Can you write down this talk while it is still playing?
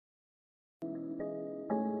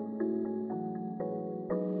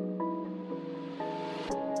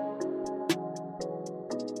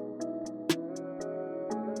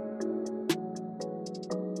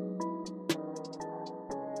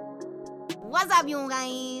What's up, you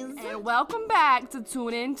guys? And welcome back to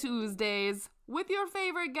Tune In Tuesdays with your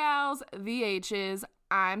favorite gals, the H's.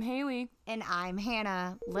 I'm Haley. And I'm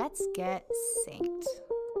Hannah. Let's get synced.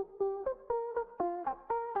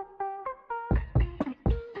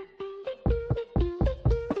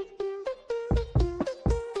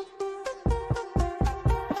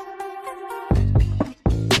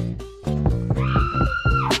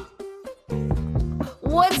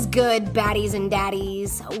 What's good, baddies and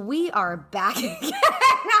daddies? We are back again.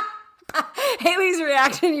 Haley's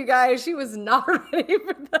reaction, you guys, she was not ready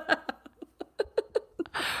for that.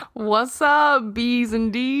 What's up, B's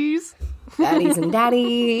and D's? Baddies and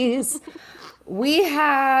daddies. We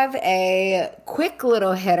have a quick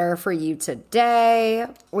little hitter for you today.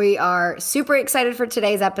 We are super excited for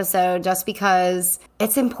today's episode just because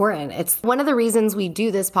it's important. It's one of the reasons we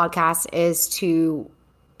do this podcast is to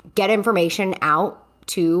get information out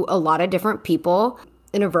to a lot of different people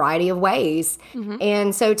in a variety of ways.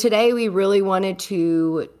 And so today we really wanted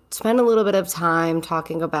to spend a little bit of time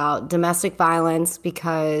talking about domestic violence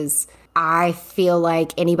because I feel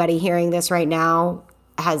like anybody hearing this right now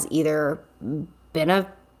has either been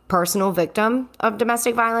a personal victim of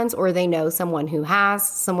domestic violence or they know someone who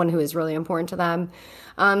is really important to them.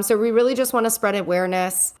 So we really just want to spread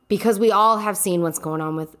awareness because we all have seen what's going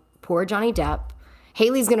on with poor Johnny Depp.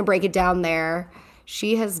 Haley's going to break it down there.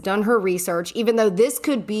 She has done her research. Even though this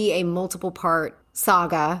could be a multiple part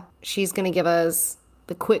saga, she's going to give us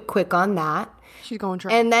the quick on that. She's going to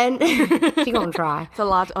try. And then she's going to try. It's a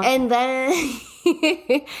lot to unpack. And then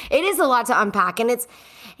it is a lot to unpack. And it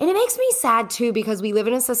makes me sad too because we live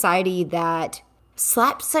in a society that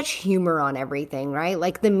slaps such humor on everything, right?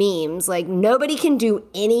 Like the memes. Like nobody can do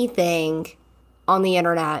anything on the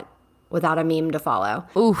internet without a meme to follow.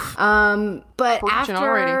 Oof. But Fortune after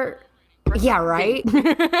already. Yeah, right?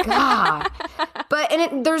 God. But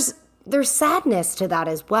there's sadness to that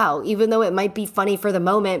as well. Even though it might be funny for the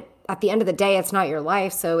moment, at the end of the day, it's not your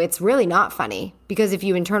life. So it's really not funny. Because if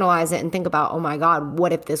you internalize it and think about, oh my God,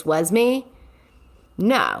 what if this was me?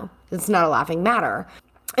 No, it's not a laughing matter.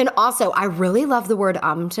 And also, I really love the word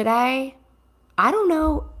today. I don't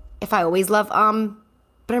know if I always love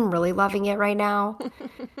but I'm really loving it right now.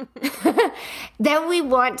 Then we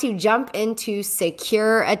want to jump into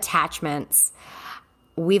secure attachments.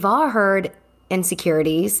 We've all heard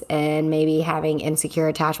insecurities and maybe having insecure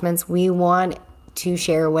attachments. We want to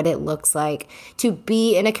share what it looks like to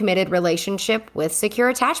be in a committed relationship with secure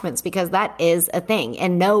attachments because that is a thing.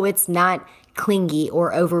 And no, it's not clingy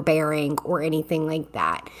or overbearing or anything like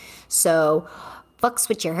that. So, fucks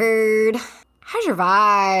what you heard. How's your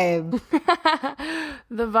vibe?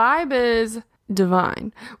 The vibe is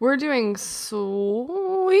divine. We're doing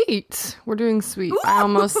sweet. I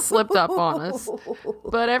almost slipped up on us.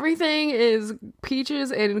 But everything is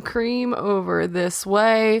peaches and cream over this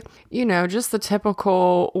way. You know, just the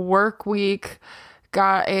typical work week.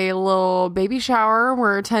 Got a little baby shower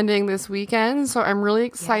we're attending this weekend, so I'm really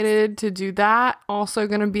excited to do that. Also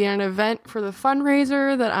going to be an event for the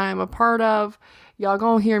fundraiser that I'm a part of. Y'all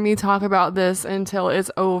gonna hear me talk about this until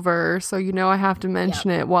it's over, so you know I have to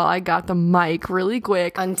mention it while I got the mic really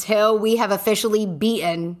quick. Until we have officially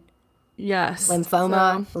beaten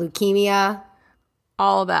lymphoma, leukemia.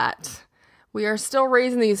 All that. We are still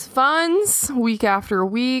raising these funds week after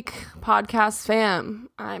week. Podcast fam,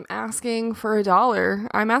 I'm asking for $1.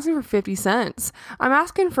 I'm asking for 50 cents. I'm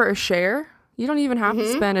asking for a share. You don't even have to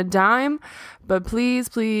spend a dime, but please,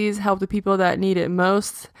 please help the people that need it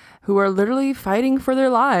most, who are literally fighting for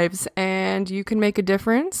their lives. And you can make a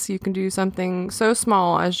difference. You can do something so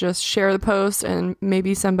small as just share the post, and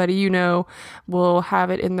maybe somebody you know will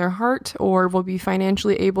have it in their heart or will be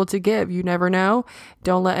financially able to give. You never know.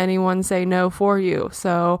 Don't let anyone say no for you.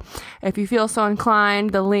 So if you feel so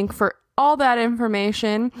inclined, the link for all that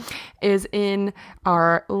information is in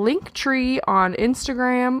our link tree on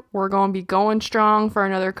Instagram. We're going to be going strong for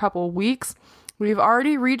another couple weeks. We've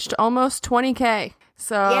already reached almost 20K.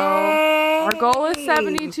 So Yay! Our goal is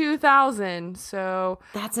 72,000. So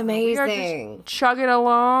that's we are amazing. just chugging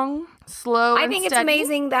along slow. I think it's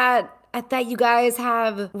amazing that you guys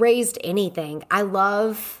have raised anything. I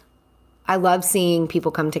love seeing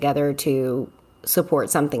people come together to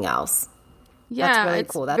support something else. Yeah, that's really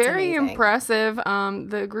it's cool. That's very amazing. impressive.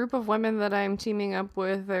 The group of women that I'm teaming up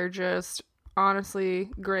with, they're just honestly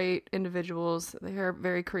great individuals. They are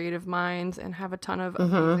very creative minds and have a ton of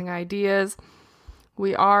amazing ideas.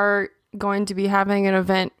 We are going to be having an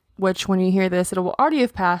event, which when you hear this, it will already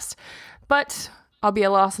have passed, but I'll be a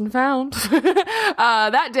lost and found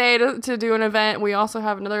that day to do an event. We also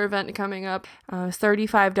have another event coming up. It's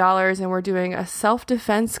 $35, and we're doing a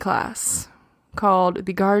self-defense class. called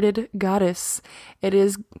The Guarded Goddess. It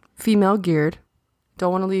is female geared.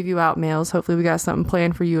 Don't want to leave you out, males. Hopefully we got something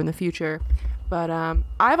planned for you in the future. But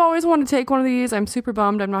I've always wanted to take one of these. I'm super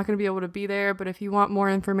bummed I'm not going to be able to be there. But if you want more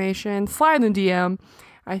information, slide in the DM.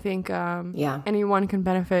 I think anyone can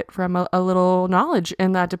benefit from a little knowledge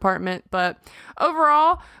in that department. But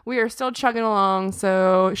overall, we are still chugging along.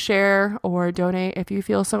 So share or donate if you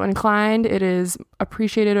feel so inclined. It is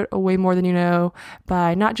appreciated way more than you know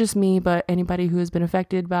by not just me, but anybody who has been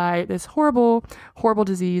affected by this horrible, horrible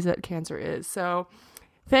disease that cancer is. So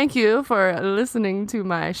thank you for listening to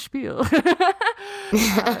my spiel.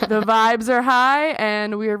 The vibes are high,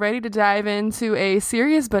 and we are ready to dive into a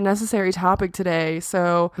serious but necessary topic today.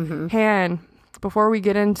 So, Han, before we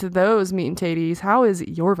get into those meat and taties, how is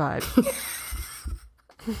your vibe?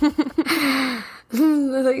 I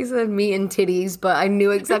thought you said meat and titties, but I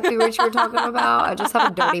knew exactly what you were talking about. I just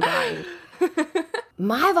have a dirty mind.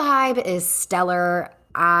 My vibe is stellar.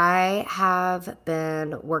 I have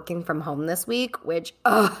been working from home this week, which,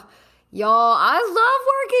 y'all, I love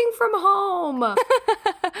working from home.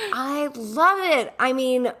 I love it. I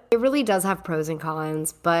mean, it really does have pros and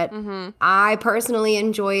cons, but I personally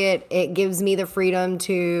enjoy it. It gives me the freedom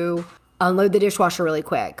to unload the dishwasher really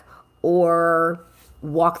quick or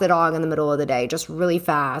walk the dog in the middle of the day just really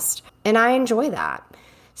fast. And I enjoy that.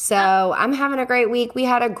 So I'm having a great week. We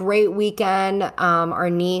had a great weekend. Our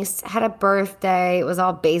niece had a birthday. It was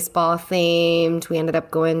all baseball themed. We ended up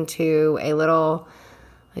going to a little,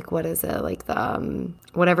 like, what is it? Like the,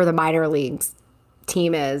 whatever the minor leagues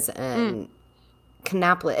team is. And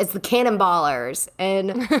Kannapolis. It's the Cannonballers.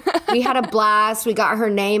 And we had a blast. We got her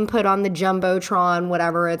name put on the Jumbotron,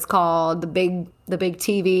 whatever it's called, the big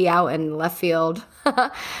TV out in left field.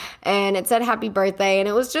 And it said happy birthday, and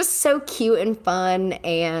it was just so cute and fun,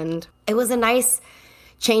 and it was a nice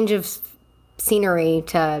change of scenery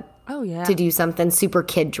to do something super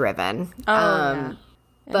kid driven. And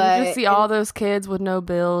but you just see all those kids with no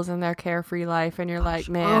bills and their carefree life, and you're like,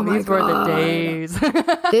 man, these were the days.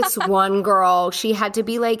 This one girl, she had to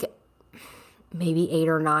be like maybe 8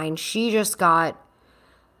 or 9. She just got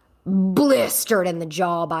blistered in the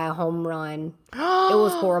jaw by a home run. It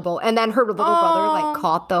was horrible. And then her little brother like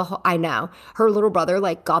her little brother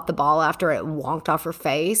like got the ball after it wonked off her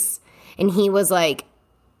face, and he was like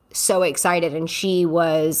so excited, and she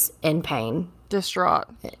was in pain, distraught.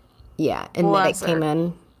 Yeah. And then it came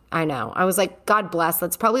in. I know. I was like, God bless.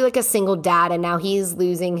 That's probably like a single dad, and now he's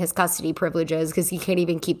losing his custody privileges because he can't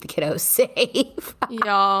even keep the kiddos safe.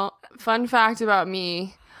 Y'all, fun fact about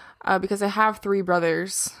me, because I have 3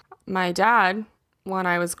 brothers. My dad, when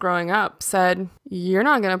I was growing up, said, you're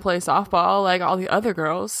not going to play softball like all the other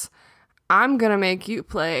girls. I'm going to make you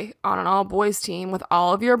play on an all-boys team with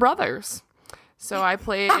all of your brothers. So I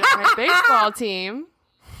played on a baseball team.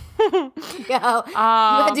 Yo, you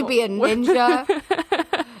had to be a ninja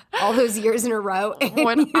all those years in a row.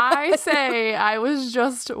 When I say I was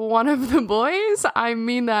just one of the boys, I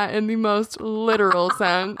mean that in the most literal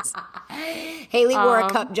sense. Haley wore a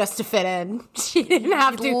cup just to fit in. She didn't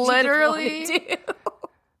have to. Literally.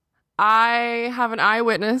 I have an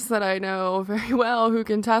eyewitness that I know very well who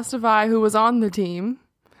can testify who was on the team.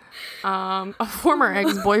 A former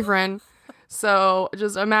ex-boyfriend. So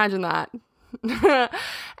just imagine that.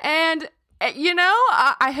 And, you know,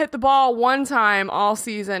 I hit the ball one time all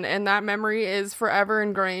season, and that memory is forever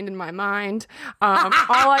ingrained in my mind. All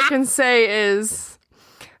I can say is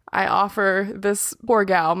I offer this poor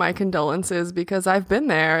gal my condolences because I've been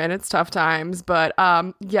there and it's tough times. But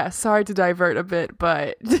yes, sorry to divert a bit,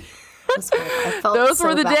 but those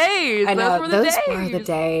were the days. I know, those were the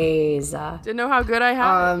days. Didn't know how good I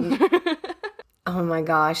had. Oh my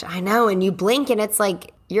gosh, I know. And you blink and it's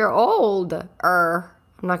like you're old.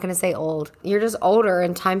 I'm not going to say old. You're just older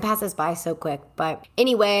and time passes by so quick. But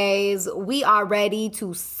anyways, we are ready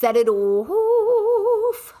to set it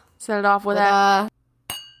off. Set it off with that.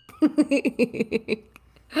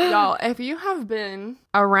 Y'all, if you have been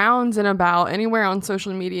around and about anywhere on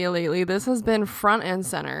social media lately, this has been front and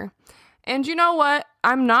center. And you know what?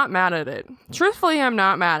 I'm not mad at it. Truthfully, I'm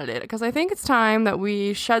not mad at it because I think it's time that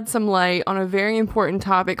we shed some light on a very important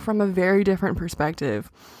topic from a very different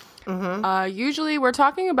perspective. Usually we're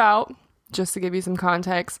talking about, just to give you some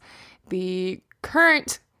context, the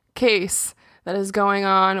current case that is going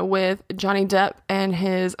on with Johnny Depp and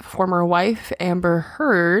his former wife, Amber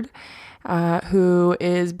Heard, who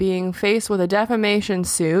is being faced with a defamation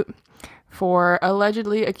suit for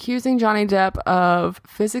allegedly accusing Johnny Depp of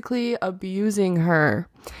physically abusing her.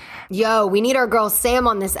 Yo, we need our girl Sam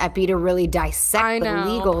on this epi to really dissect the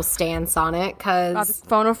legal stance on it, because...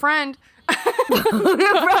 Phone a friend.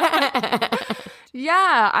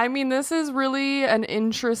 Yeah, I mean, this is really an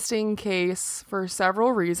interesting case for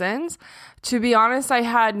several reasons. To be honest, I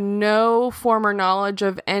had no former knowledge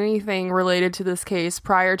of anything related to this case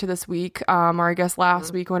prior to this week, or I guess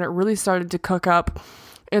last week when it really started to cook up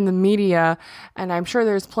in the media. And I'm sure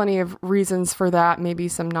there's plenty of reasons for that, maybe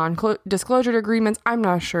some non-disclosure agreements. I'm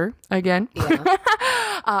not sure, again. Yeah.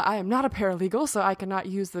 I am not a paralegal, so I cannot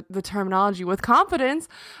use the terminology with confidence,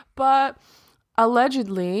 but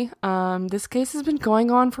allegedly, this case has been going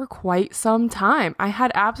on for quite some time. I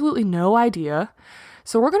had absolutely no idea.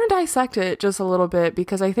 So we're going to dissect it just a little bit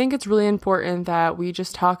because I think it's really important that we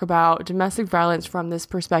just talk about domestic violence from this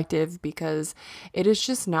perspective because it is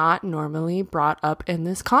just not normally brought up in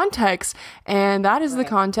this context. And that is the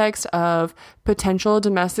context of potential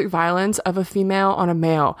domestic violence of a female on a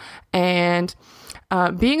male. And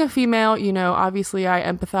being a female, you know, obviously I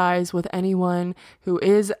empathize with anyone who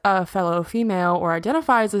is a fellow female or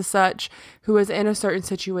identifies as such who is in a certain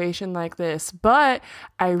situation like this. But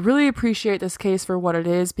I really appreciate this case for what it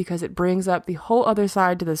is because it brings up the whole other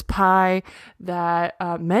side to this pie that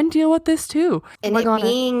men deal with this too. And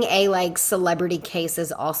being a like celebrity case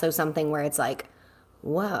is also something where it's like,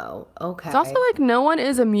 whoa, okay. It's also like no one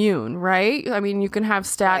is immune, right? I mean, you can have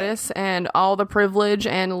status and all the privilege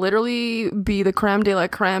and literally be the creme de la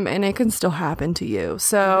creme and it can still happen to you.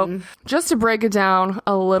 So just to break it down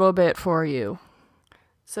a little bit for you.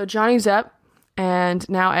 So Johnny Depp and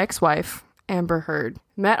now ex-wife Amber Heard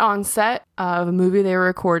met on set of a movie they were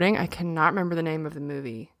recording. I cannot remember the name of the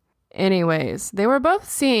movie. Anyways, they were both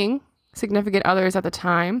seeing significant others at the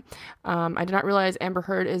time. I did not realize Amber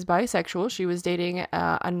Heard is bisexual. She was dating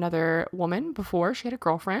another woman before. She had a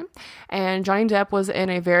girlfriend. And Johnny Depp was in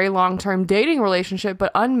a very long-term dating relationship,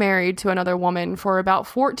 but unmarried to another woman for about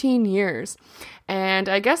 14 years. And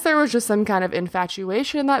I guess there was just some kind of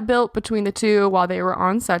infatuation that built between the two while they were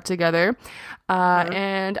on set together.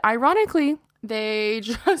 And ironically, they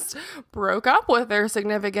just broke up with their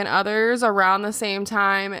significant others around the same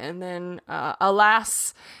time. And then,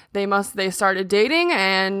 alas, they started dating.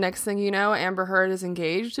 And next thing you know, Amber Heard is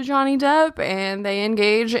engaged to Johnny Depp and they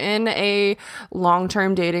engage in a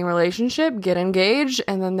long-term dating relationship, get engaged,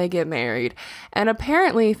 and then they get married. And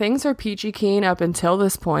apparently things are peachy keen up until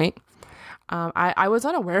this point. I was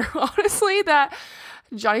unaware, honestly, that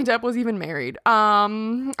Johnny Depp was even married.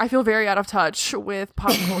 I feel very out of touch with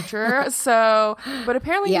pop culture. But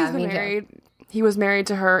apparently he's been married. He was married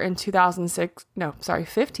to her in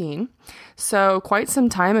 15. So quite some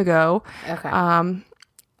time ago. Okay.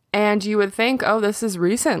 And you would think, oh, this is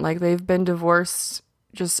recent. Like they've been divorced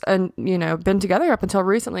been together up until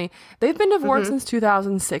recently. They've been divorced since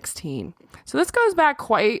 2016. So this goes back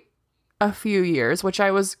quite a few years, which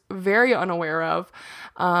I was very unaware of.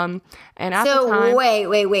 And at the time,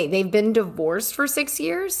 wait. They've been divorced for 6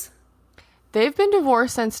 years? They've been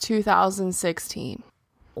divorced since 2016.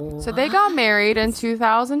 What? So they got married in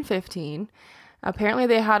 2015. Apparently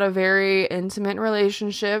they had a very intimate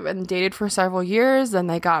relationship and dated for several years. Then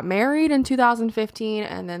they got married in 2015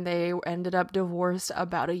 and then they ended up divorced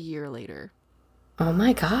about a year later. Oh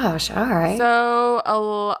my gosh. All right. So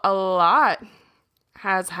a lot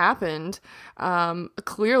has happened,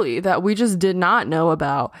 clearly, that we just did not know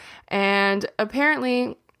about. And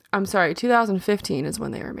apparently, 2015 is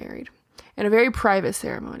when they were married. In a very private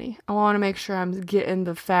ceremony. I want to make sure I'm getting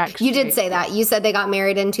the facts. You did say that. You said they got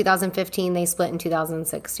married in 2015. They split in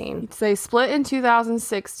 2016. They split in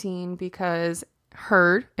 2016 because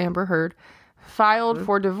Amber Heard, filed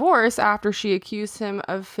for divorce after she accused him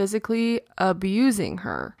of physically abusing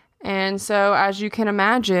her. And so, as you can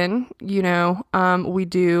imagine, we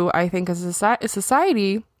do, I think, as a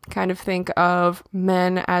society, kind of think of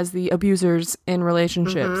men as the abusers in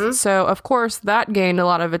relationships. So, of course, that gained a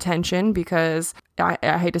lot of attention because,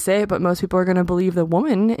 I hate to say it, but most people are going to believe the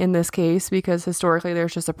woman in this case because historically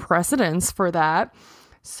there's just a precedence for that.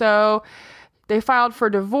 So they filed for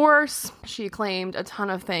divorce. She claimed a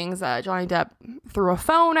ton of things that Johnny Depp threw a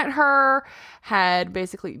phone at her, had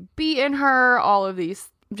basically beaten her, all of these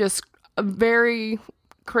just very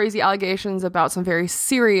crazy allegations about some very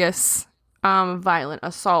serious violent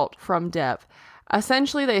assault from Depp.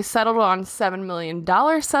 Essentially, they settled on $7 million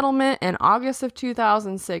settlement in August of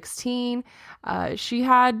 2016. She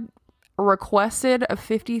had requested a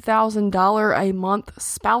 $50,000 a month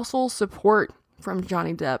spousal support from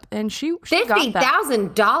Johnny Depp, and she got that.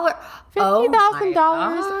 $50,000.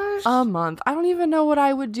 $50,000 a month. I don't even know what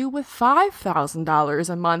I would do with $5,000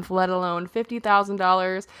 a month, let alone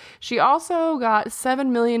 $50,000. She also got $7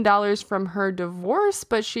 million from her divorce,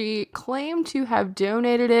 but she claimed to have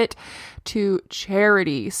donated it to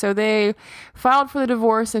charity. So they filed for the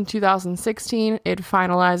divorce in 2016. It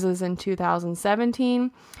finalizes in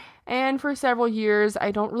 2017. And for several years,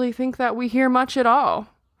 I don't really think that we hear much at all.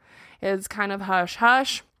 It's kind of hush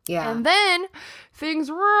hush. Yeah. And then things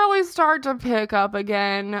really start to pick up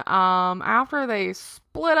again. After they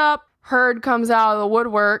split up, Heard comes out of the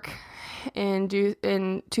woodwork in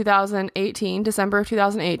 2018, December of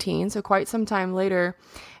 2018, so quite some time later.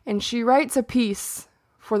 And she writes a piece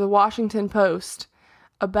for the Washington Post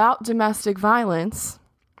about domestic violence.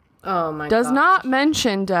 Oh my god. Does not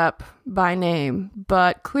mention Depp by name,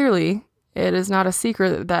 but clearly it is not a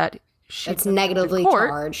secret that it's negatively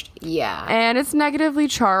charged. Yeah. And it's negatively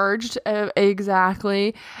charged.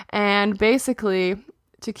 Exactly. And basically,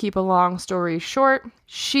 to keep a long story short,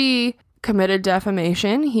 she committed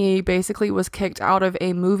defamation. He basically was kicked out of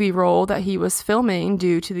a movie role that he was filming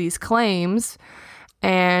due to these claims.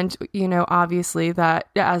 And, you know, obviously that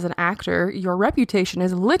as an actor, your reputation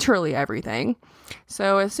is literally everything.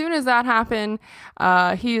 So as soon as that happened,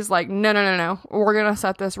 he's like, no. We're going to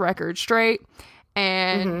set this record straight.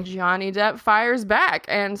 And Johnny Depp fires back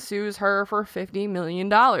and sues her for $50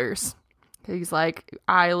 million. He's like,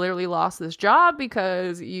 I literally lost this job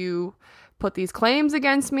because you put these claims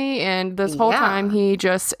against me. And this whole time he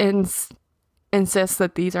just insists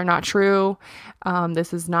that these are not true.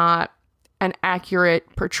 This is not an accurate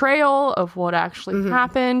portrayal of what actually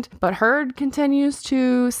happened. But Heard continues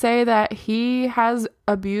to say that he has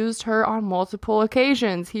abused her on multiple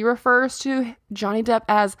occasions. He refers to Johnny Depp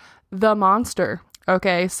as the monster.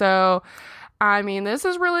 Okay, so I mean, this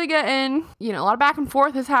is really getting, you know, a lot of back and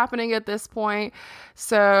forth is happening at this point.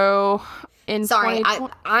 So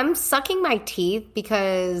I'm sucking my teeth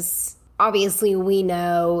because obviously we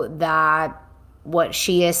know that what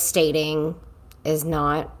she is stating is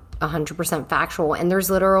not 100% factual, and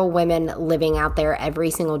there's literal women living out there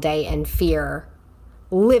every single day in fear,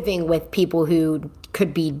 living with people who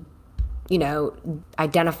could be, you know,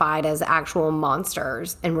 identified as actual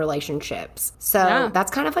monsters in relationships. So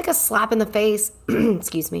that's kind of like a slap in the face.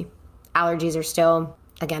 Excuse me. Allergies are still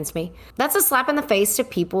against me. That's a slap in the face to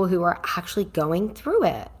people who are actually going through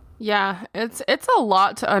it. Yeah, it's a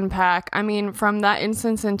lot to unpack. I mean, from that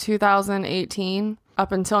instance in 2018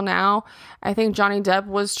 up until now, I think Johnny Depp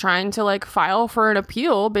was trying to like file for an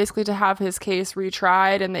appeal, basically to have his case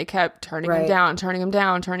retried, and they kept turning him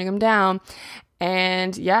down.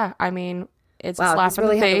 And yeah, I mean, it's a slap in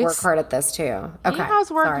the face. Had to work hard at this too. Okay, he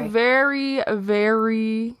has worked very,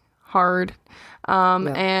 very hard,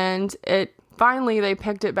 and it finally they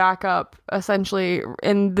picked it back up essentially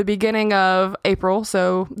in the beginning of April.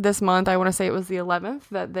 So this month, I want to say it was the 11th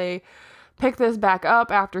that they picked this back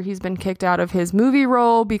up after he's been kicked out of his movie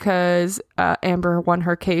role because Amber won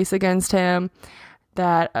her case against him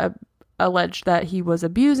that alleged that he was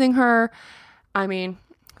abusing her. I mean,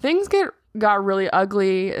 things got really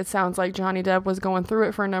ugly. It sounds like Johnny Depp was going through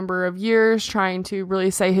it for a number of years, trying to really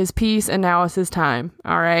say his piece, and now it's his time.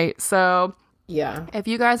 All right. So yeah, if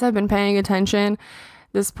you guys have been paying attention,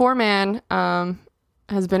 this poor man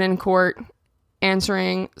has been in court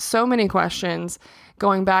answering so many questions,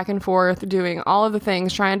 going back and forth, doing all of the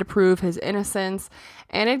things, trying to prove his innocence.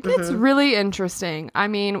 And it gets really interesting. I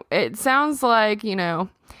mean, it sounds like, you know,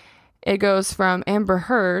 it goes from Amber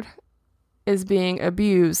Heard is being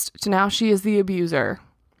abused to now she is the abuser.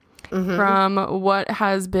 From what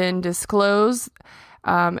has been disclosed.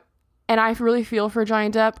 And I really feel for Johnny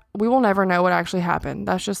Depp. We will never know what actually happened.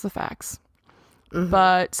 That's just the facts.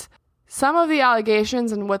 But some of the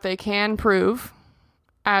allegations and what they can prove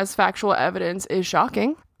as factual evidence is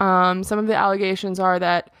shocking. Some of the allegations are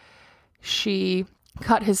that she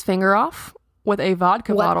cut his finger off with a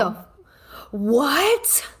vodka bottle.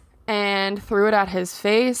 What? And threw it at his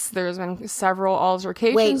face. There's been several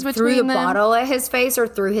altercations between them. Threw the bottle at his face or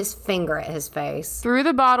threw his finger at his face? Threw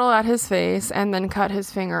the bottle at his face and then cut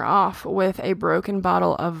his finger off with a broken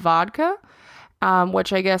bottle of vodka,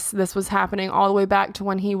 which I guess this was happening all the way back to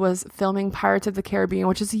when he was filming Pirates of the Caribbean,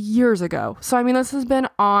 which is years ago. So, I mean, this has been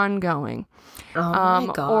ongoing. Oh,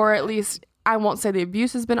 my God. Or at least, I won't say the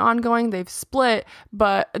abuse has been ongoing. They've split,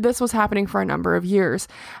 but this was happening for a number of years.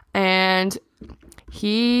 And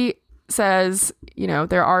he says, you know,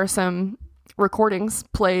 there are some recordings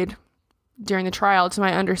played during the trial, to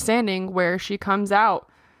my understanding, where she comes out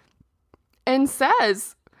and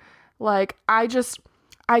says, like, I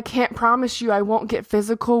I can't promise you I won't get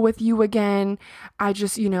physical with you again. I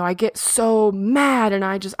just, I get so mad and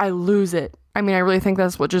I lose it. I mean, I really think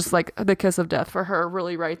that's what just like the kiss of death for her,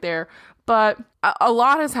 really right there. But a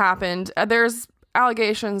lot has happened. There's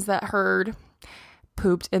allegations that Heard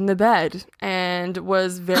pooped in the bed and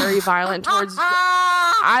was very violent towards...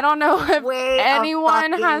 I don't know if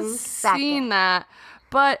anyone has seen that,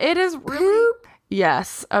 but it is really...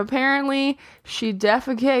 Yes, apparently she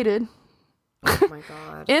defecated oh my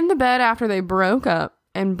God. in the bed after they broke up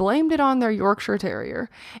and blamed it on their Yorkshire Terrier.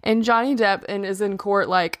 And Johnny Depp is in court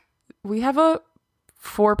like, we have a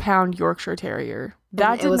 4-pound Yorkshire Terrier.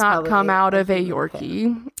 That did not come out of a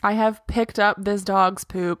Yorkie. I have picked up this dog's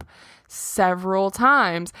poop several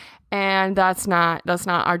times, and that's not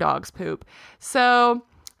our dog's poop. So,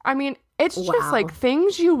 I mean, it's just like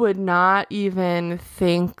things you would not even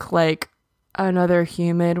think like another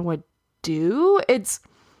human would do. It's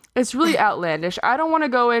really outlandish. I don't want to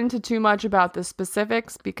go into too much about the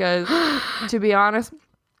specifics because, to be honest,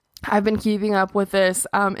 I've been keeping up with this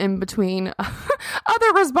in between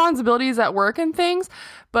other responsibilities at work and things.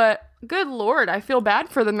 But good Lord, I feel bad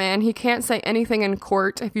for the man. He can't say anything in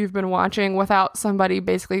court, if you've been watching, without somebody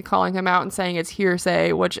basically calling him out and saying it's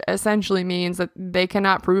hearsay, which essentially means that they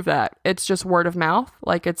cannot prove that. It's just word of mouth,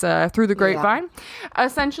 like it's through the grapevine,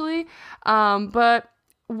 essentially. But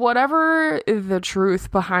whatever the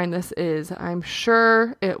truth behind this is, I'm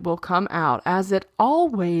sure it will come out, as it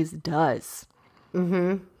always does.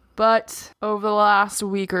 Mm-hmm. But over the last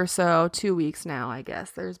week or so, 2 weeks now, I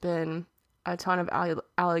guess, there's been a ton of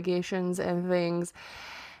allegations and things.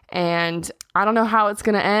 And I don't know how it's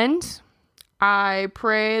going to end. I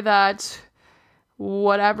pray that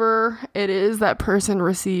whatever it is, that person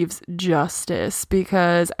receives justice,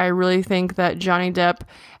 because I really think that Johnny Depp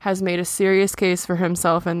has made a serious case for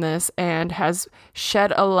himself in this and has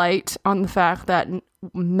shed a light on the fact that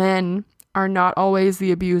men are not always the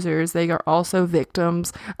abusers. They are also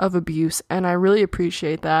victims of abuse. And I really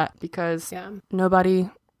appreciate that, because nobody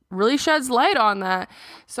really sheds light on that.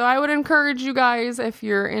 So I would encourage you guys, if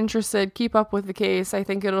you're interested, keep up with the case. I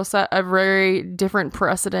think it'll set a very different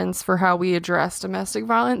precedence for how we address domestic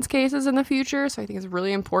violence cases in the future. So I think it's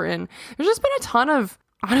really important. There's just been a ton of,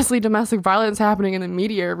 honestly, domestic violence happening in the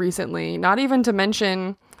media recently, not even to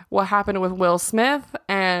mention what happened with Will Smith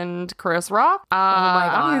and Chris Rock. Oh my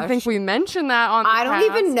gosh. I don't even think we mentioned that on the I don't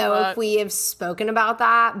even know but if we have spoken about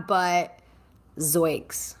that, but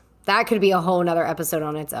zoinks. That could be a whole nother episode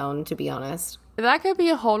on its own, to be honest. That could be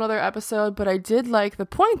a whole nother episode, but I did like the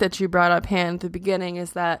point that you brought up, Han, at the beginning,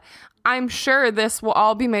 is that I'm sure this will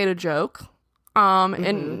all be made a joke.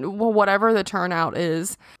 And whatever the turnout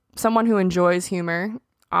is, someone who enjoys humor,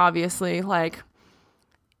 obviously, like,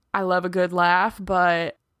 I love a good laugh,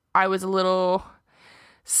 but I was a little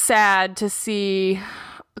sad to see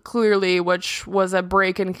clearly, which was a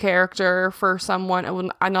break in character for someone,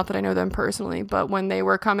 not that I know them personally, but when they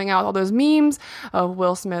were coming out, all those memes of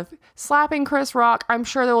Will Smith slapping Chris Rock, I'm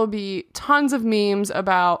sure there will be tons of memes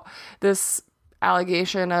about this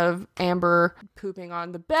allegation of Amber pooping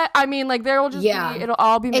on the bed. I mean, like, there will just be, it'll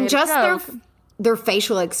all be made and just a joke. Their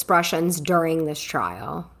facial expressions during this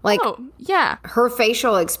trial. Like, her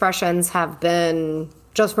facial expressions have been,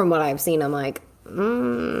 just from what I've seen, I'm like,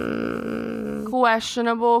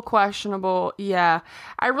 questionable. Yeah.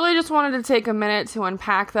 I really just wanted to take a minute to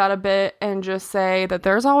unpack that a bit and just say that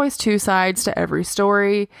there's always two sides to every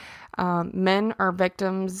story. Men are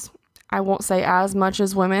victims. I won't say as much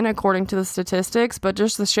as women, according to the statistics, but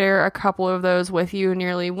just to share a couple of those with you,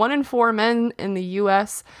 nearly 1 in 4 men in the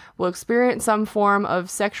U.S. will experience some form of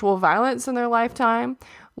sexual violence in their lifetime.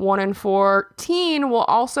 1 in 14 will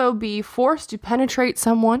also be forced to penetrate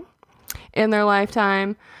someone in their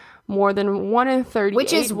lifetime. More than 1 in 30,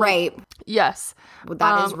 which is rape. Yes.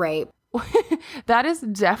 That is rape. That is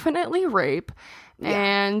definitely rape. Yeah.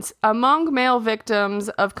 And among male victims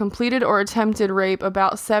of completed or attempted rape,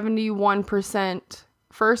 about 71%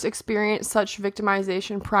 first experienced such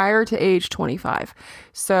victimization prior to age 25.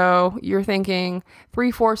 So you're thinking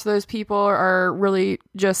 3/4 of those people are really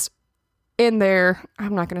just in their,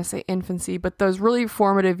 I'm not going to say infancy, but those really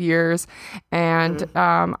formative years. And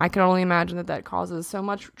I can only imagine that causes so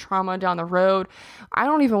much trauma down the road. I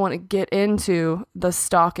don't even want to get into the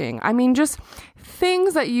stalking. I mean, just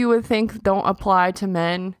things that you would think don't apply to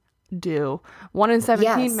men do. 1 in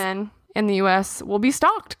 17 men in the U.S. will be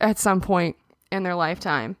stalked at some point in their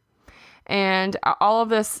lifetime. And all of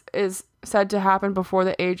this is said to happen before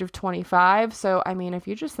the age of 25. So, I mean, if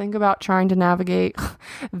you just think about trying to navigate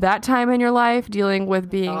that time in your life, dealing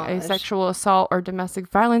with being a sexual assault or domestic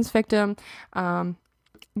violence victim,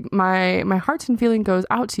 my heart and feeling goes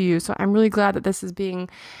out to you. So I'm really glad that this is being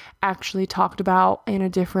actually talked about in a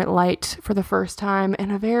different light for the first time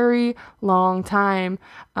in a very long time.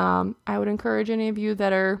 I would encourage any of you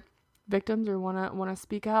that are victims or want to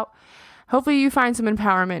speak out. Hopefully you find some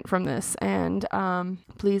empowerment from this, and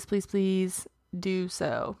please do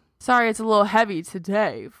so. Sorry, it's a little heavy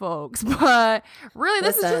today, folks, but really,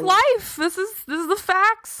 this is just life. This is the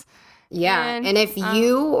facts. Yeah, and if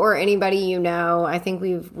you or anybody you know, I think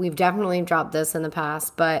we've definitely dropped this in the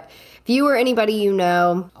past, but if you or anybody you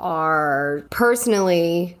know are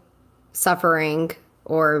personally suffering,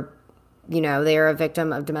 or they're a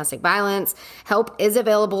victim of domestic violence, help is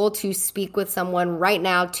available to speak with someone right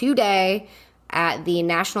now today at the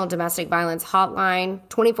National Domestic Violence Hotline,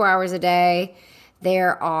 24 hours a day.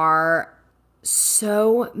 There are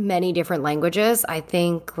so many different languages. I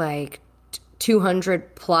think like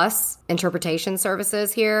 200 plus interpretation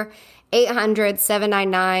services here.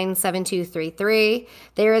 800-799-7233.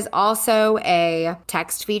 There is also a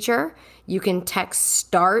text feature. You can text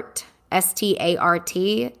START,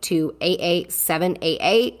 S-T-A-R-T, to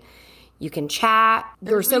 88788. You can chat.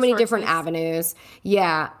 There are so many different avenues.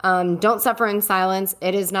 Yeah. Don't suffer in silence.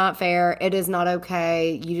 It is not fair. It is not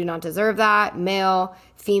okay. You do not deserve that. Male,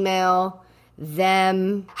 female,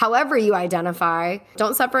 them, however you identify,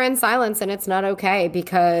 don't suffer in silence, and it's not okay,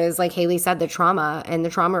 because like Haley said, the trauma and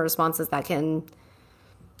the trauma responses that can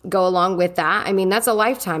go along with that. I mean, that's a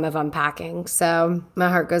lifetime of unpacking. So my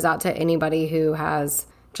heart goes out to anybody who has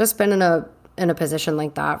just been in a position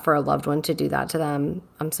like that for a loved one to do that to them.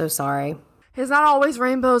 I'm so sorry. It's not always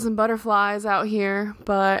rainbows and butterflies out here,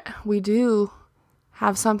 but we do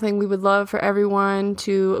have something we would love for everyone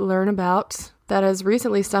to learn about that has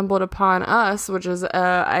recently stumbled upon us, which is,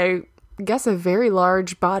 I guess, a very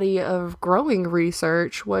large body of growing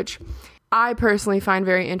research, which I personally find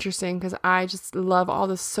very interesting because I just love all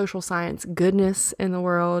the social science goodness in the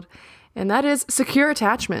world, and that is secure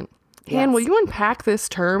attachment. Yes. Anne, will you unpack this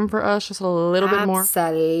term for us just a little bit more?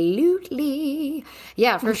 Absolutely.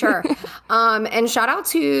 Yeah, for sure. And shout out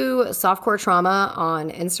to Softcore Trauma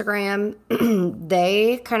on Instagram.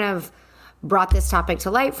 They kind of brought this topic to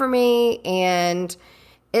light for me, and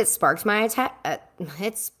it sparked my attachment.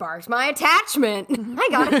 I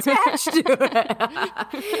got attached to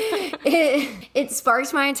it. It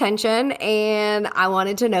sparked my attention, and I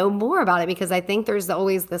wanted to know more about it, because I think there's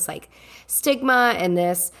always this like stigma and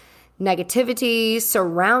this negativity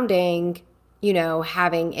surrounding,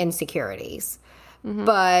 having insecurities. Mm-hmm.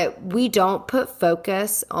 But we don't put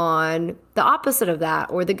focus on the opposite of that,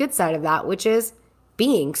 or the good side of that, which is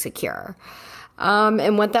being secure.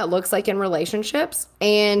 And what that looks like in relationships.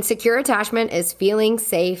 And secure attachment is feeling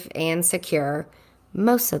safe and secure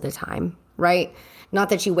most of the time, right? Not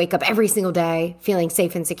that you wake up every single day feeling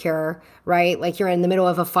safe and secure, right? Like you're in the middle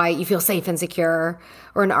of a fight, you feel safe and secure,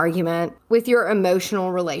 or an argument. With your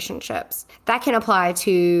emotional relationships, that can apply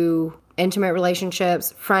to intimate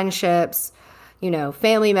relationships, friendships,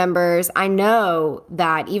 family members. I know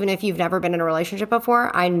that even if you've never been in a relationship before,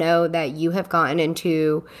 I know that you have gotten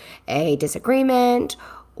into a disagreement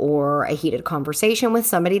or a heated conversation with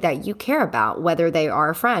somebody that you care about, whether they are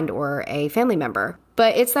a friend or a family member.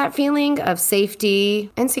 But it's that feeling of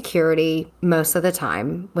safety and security most of the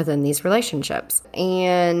time within these relationships.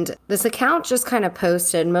 And this account just kind of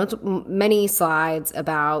posted many slides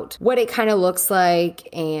about what it kind of looks like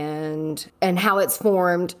and how it's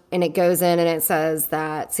formed. And it goes in and it says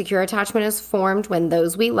that secure attachment is formed when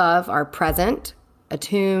those we love are present,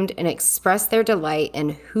 attuned, and express their delight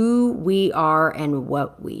in who we are and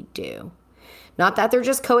what we do. Not that they're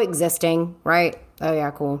just coexisting, right? Oh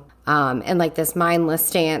yeah, cool. And like this mindless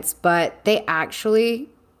stance, but they actually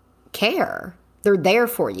care. They're there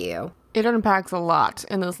for you. It unpacks a lot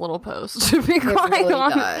in this little post, to be quite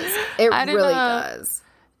honest. It really does.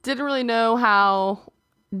 Didn't really know how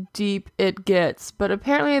deep it gets, but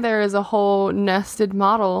apparently there is a whole nested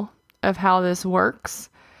model of how this works.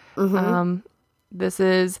 Mm-hmm. This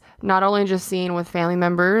is not only just seen with family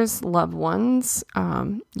members, loved ones,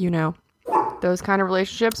 those kind of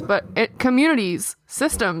relationships, but communities,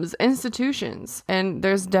 systems, institutions. And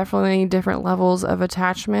there's definitely different levels of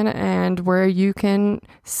attachment and where you can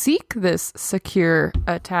seek this secure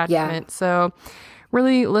attachment. Yeah. So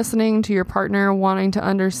really listening to your partner, wanting to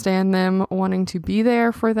understand them, wanting to be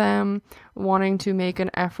there for them, wanting to make an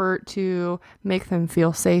effort to make them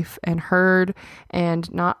feel safe and heard, and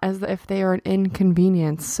not as if they are an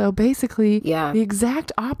inconvenience. So basically, the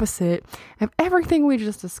exact opposite of everything we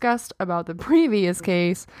just discussed about the previous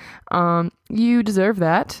case. You deserve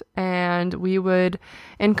that, and we would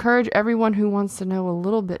encourage everyone who wants to know a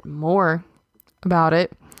little bit more about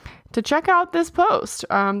it to check out this post.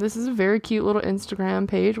 This is a very cute little Instagram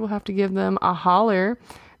page. We'll have to give them a holler.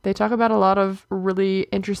 They talk about a lot of really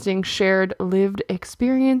interesting shared lived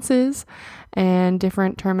experiences and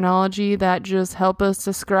different terminology that just help us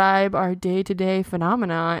describe our day-to-day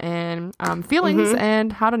phenomena and feelings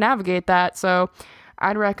and how to navigate that. So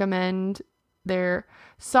I'd recommend their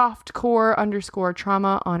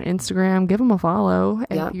softcore_trauma on Instagram. Give them a follow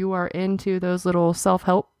if you are into those little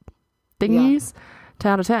self-help thingies.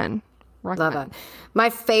 10 out of 10. Recommend. Love it. My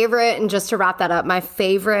favorite, and just to wrap that up, my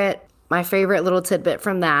favorite little tidbit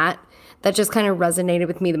from that just kind of resonated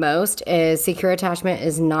with me the most is secure attachment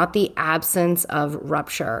is not the absence of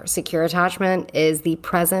rupture. Secure attachment is the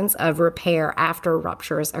presence of repair after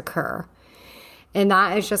ruptures occur. And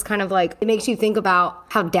that is just kind of like, it makes you think about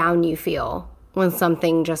how down you feel when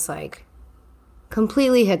something just like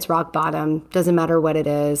completely hits rock bottom. Doesn't matter what it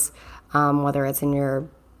is, whether it's in your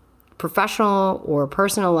professional or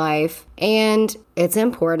personal life. And it's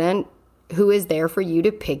important who is there for you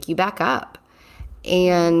to pick you back up.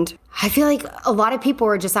 And I feel like a lot of people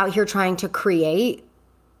are just out here trying to create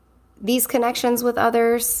these connections with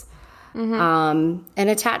others, an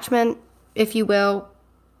attachment, if you will.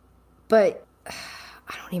 But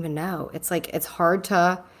I don't even know. It's like, it's hard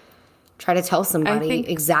to try to tell somebody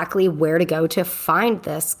exactly where to go to find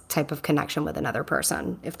this type of connection with another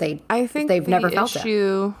person if they've never felt it. The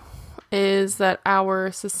issue is that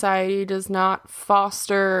our society does not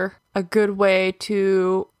foster a good way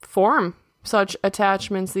to form such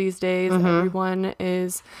attachments these days. Everyone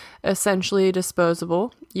is essentially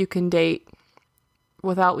disposable. You can date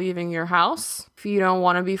without leaving your house. If you don't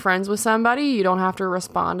want to be friends with somebody, you don't have to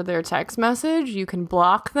respond to their text message. You can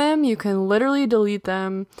block them. You can literally delete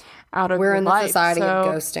them out of your life. We're in the society of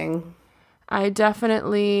ghosting. I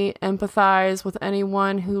definitely empathize with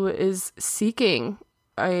anyone who is seeking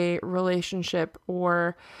a relationship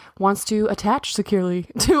or wants to attach securely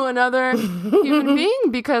to another human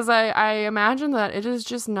being, because I imagine that it is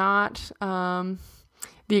just not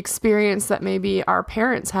the experience that maybe our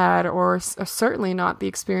parents had, or certainly not the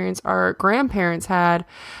experience our grandparents had,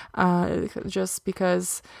 just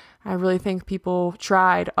because I really think people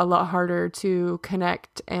tried a lot harder to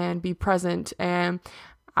connect and be present. And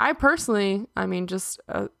I personally, just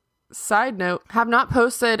side note, have not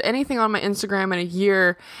posted anything on my Instagram in a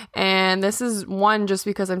year, and this is one just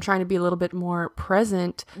because I'm trying to be a little bit more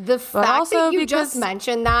present. The fact that you just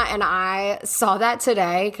mentioned that, and I saw that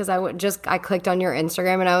today because I clicked on your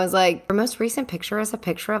Instagram and I was like, your most recent picture is a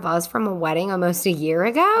picture of us from a wedding almost a year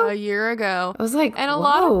ago. I was like, and a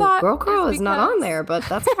lot of that girl is not on there, but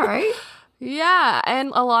that's all right. Yeah,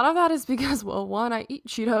 and a lot of that is because, well, one, I eat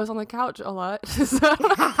Cheetos on the couch a lot, so I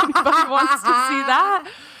don't know if anybody wants to see that.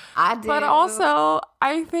 I do. But also,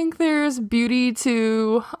 I think there's beauty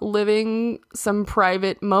to living some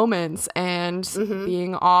private moments and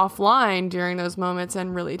being offline during those moments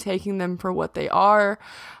and really taking them for what they are.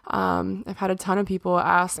 I've had a ton of people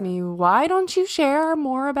ask me, why don't you share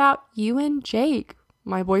more about you and Jake,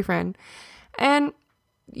 my boyfriend? And,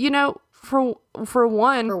 for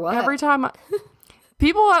one, every time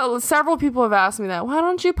several people have asked me that, why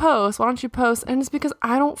don't you post? And it's because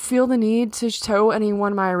I don't feel the need to show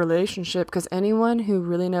anyone my relationship, because anyone who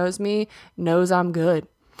really knows me knows I'm good.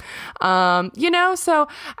 So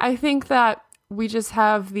I think that we just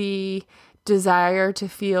have the desire to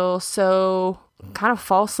feel so kind of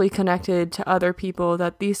falsely connected to other people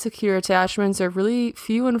that these secure attachments are really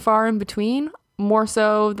few and far in between. More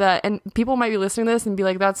so that, and people might be listening to this and be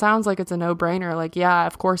like, that sounds like it's a no-brainer. Like, yeah,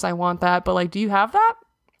 of course I want that. But like, do you have that?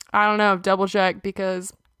 I don't know. Double check,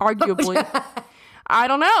 because arguably, I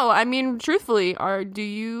don't know. Truthfully, do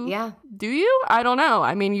you? Yeah. Do you? I don't know.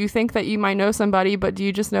 You think that you might know somebody, but do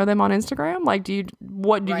you just know them on Instagram? Like,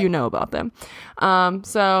 what do you know about them?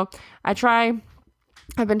 So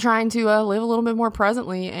I've been trying to live a little bit more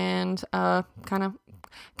presently and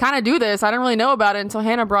kind of do this. I didn't really know about it until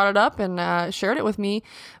Hannah brought it up and shared it with me.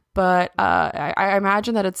 But I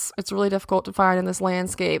imagine that it's really difficult to find in this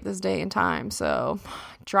landscape, this day and time. So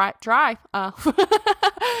try. Check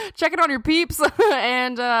it on your peeps.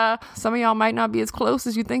 And some of y'all might not be as close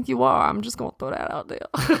as you think you are. I'm just going to throw that out there.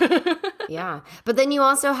 Yeah. But then you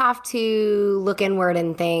also have to look inward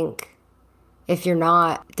and think, if you're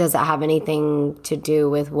not, does it have anything to do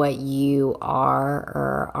with what you are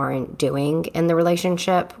or aren't doing in the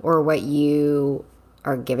relationship, or what you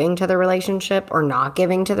are giving to the relationship or not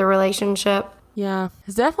giving to the relationship? Yeah,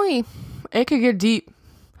 it could get deep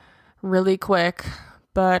really quick,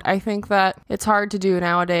 but I think that it's hard to do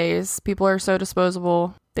nowadays. People are so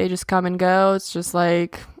disposable. They just come and go. It's just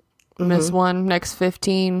like, miss one, next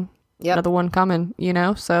 15. Yep. Another one coming, you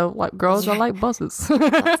know? So, like, girls are like buses.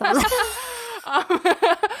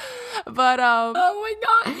 But oh my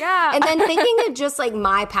god, yeah. And then thinking of just like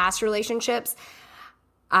my past relationships,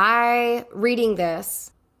 reading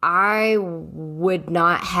this, I would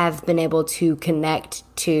not have been able to connect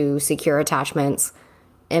to secure attachments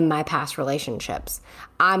in my past relationships.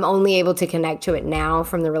 I'm only able to connect to it now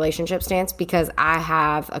from the relationship stance because I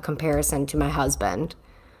have a comparison to my husband,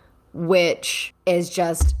 which is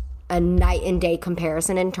just a night and day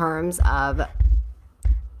comparison in terms of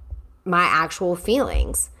my actual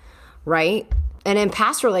feelings, right? And in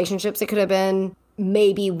past relationships, it could have been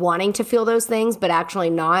maybe wanting to feel those things, but actually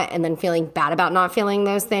not, and then feeling bad about not feeling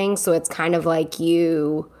those things. So it's kind of like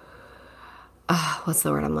what's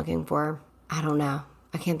the word I'm looking for? I don't know.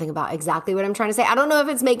 I can't think about exactly what I'm trying to say. I don't know if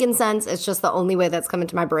it's making sense. It's just the only way that's coming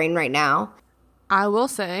to my brain right now. I will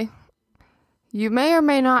say, you may or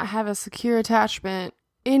may not have a secure attachment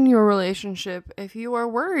in your relationship if you are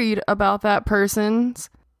worried about that person's.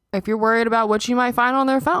 If you're worried about what you might find on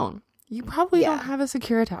their phone, you probably don't have a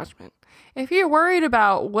secure attachment. If you're worried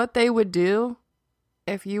about what they would do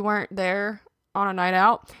if you weren't there on a night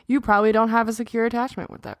out, you probably don't have a secure attachment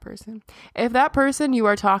with that person. If that person you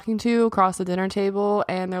are talking to across the dinner table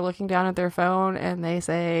and they're looking down at their phone and they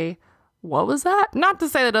say, "What was that?" Not to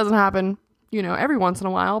say that doesn't happen, you know, every once in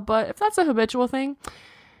a while, but if that's a habitual thing,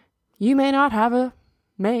 you may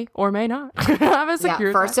or may not have a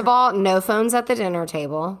secure First of all, no phones at the dinner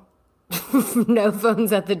table. No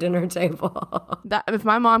phones at the dinner table. That if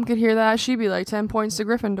my mom could hear that, she'd be like 10 points to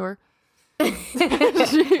Gryffindor.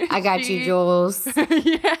 I got you, Jules.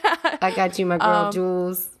 Yeah. I got you, my girl,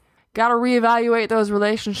 Jules. Got to reevaluate those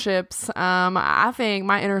relationships. I think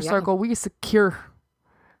my inner circle, we secure.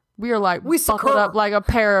 We are like buckled up like a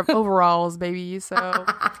pair of overalls, baby. So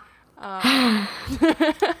I'm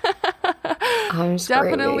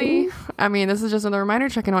definitely. I mean, this is just another reminder: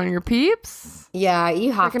 checking on your peeps. Yeah,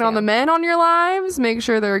 you have checking on the men on your lives. Make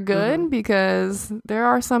sure they're good because there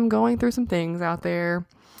are some going through some things out there.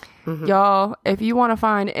 Y'all, if you want to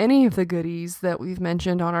find any of the goodies that we've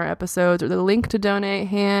mentioned on our episodes or the link to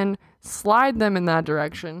donate, slide them in that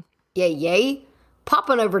direction. Yay.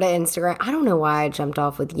 Pop on over to Instagram. I don't know why I jumped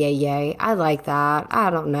off with yay. I like that.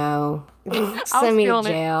 I don't know. Send me to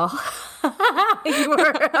jail.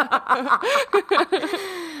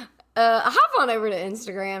 Hop on over to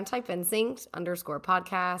Instagram, type in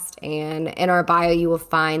synced_podcast, and in our bio you will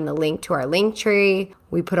find the link to our link tree.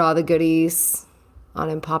 We put all the goodies on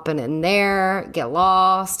and popping in there. Get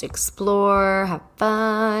lost, explore, have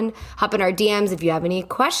fun. Hop in our DMs if you have any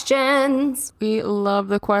questions. We love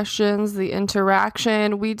the questions, the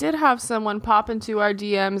interaction. We did have someone pop into our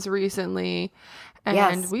DMs recently,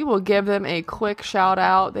 and we will give them a quick shout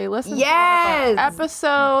out. They listened to our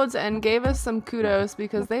episodes and gave us some kudos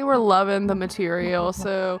because they were loving the material.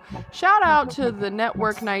 So shout out to the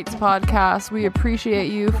Network Nights podcast. We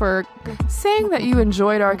appreciate you for saying that you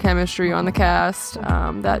enjoyed our chemistry on the cast.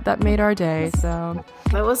 That made our day. So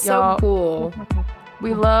that was so cool.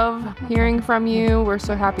 We love hearing from you. We're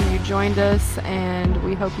so happy you joined us, and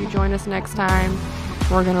we hope you join us next time.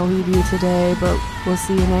 We're gonna leave you today, but we'll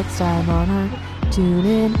see you next time on our Tune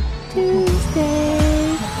In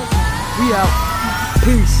Tuesday. We out.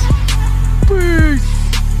 Peace.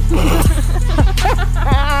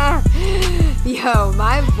 Yo,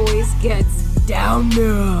 my voice gets down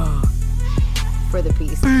now for the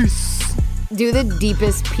peace. Peace. Do the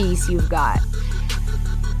deepest peace you've got.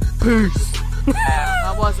 Peace.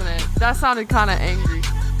 That wasn't it. That sounded kind of angry.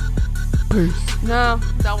 Peace. No,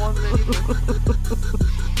 that wasn't it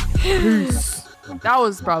either. Peace. That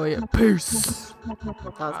was probably it. Peace. That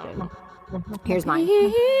was good. Here's mine.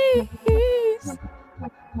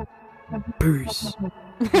 Peace.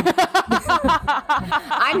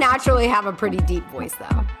 I naturally have a pretty deep voice,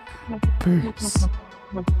 though. Peace.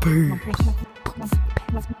 Peace.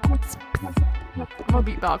 I'm gonna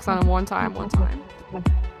beatbox on him one time.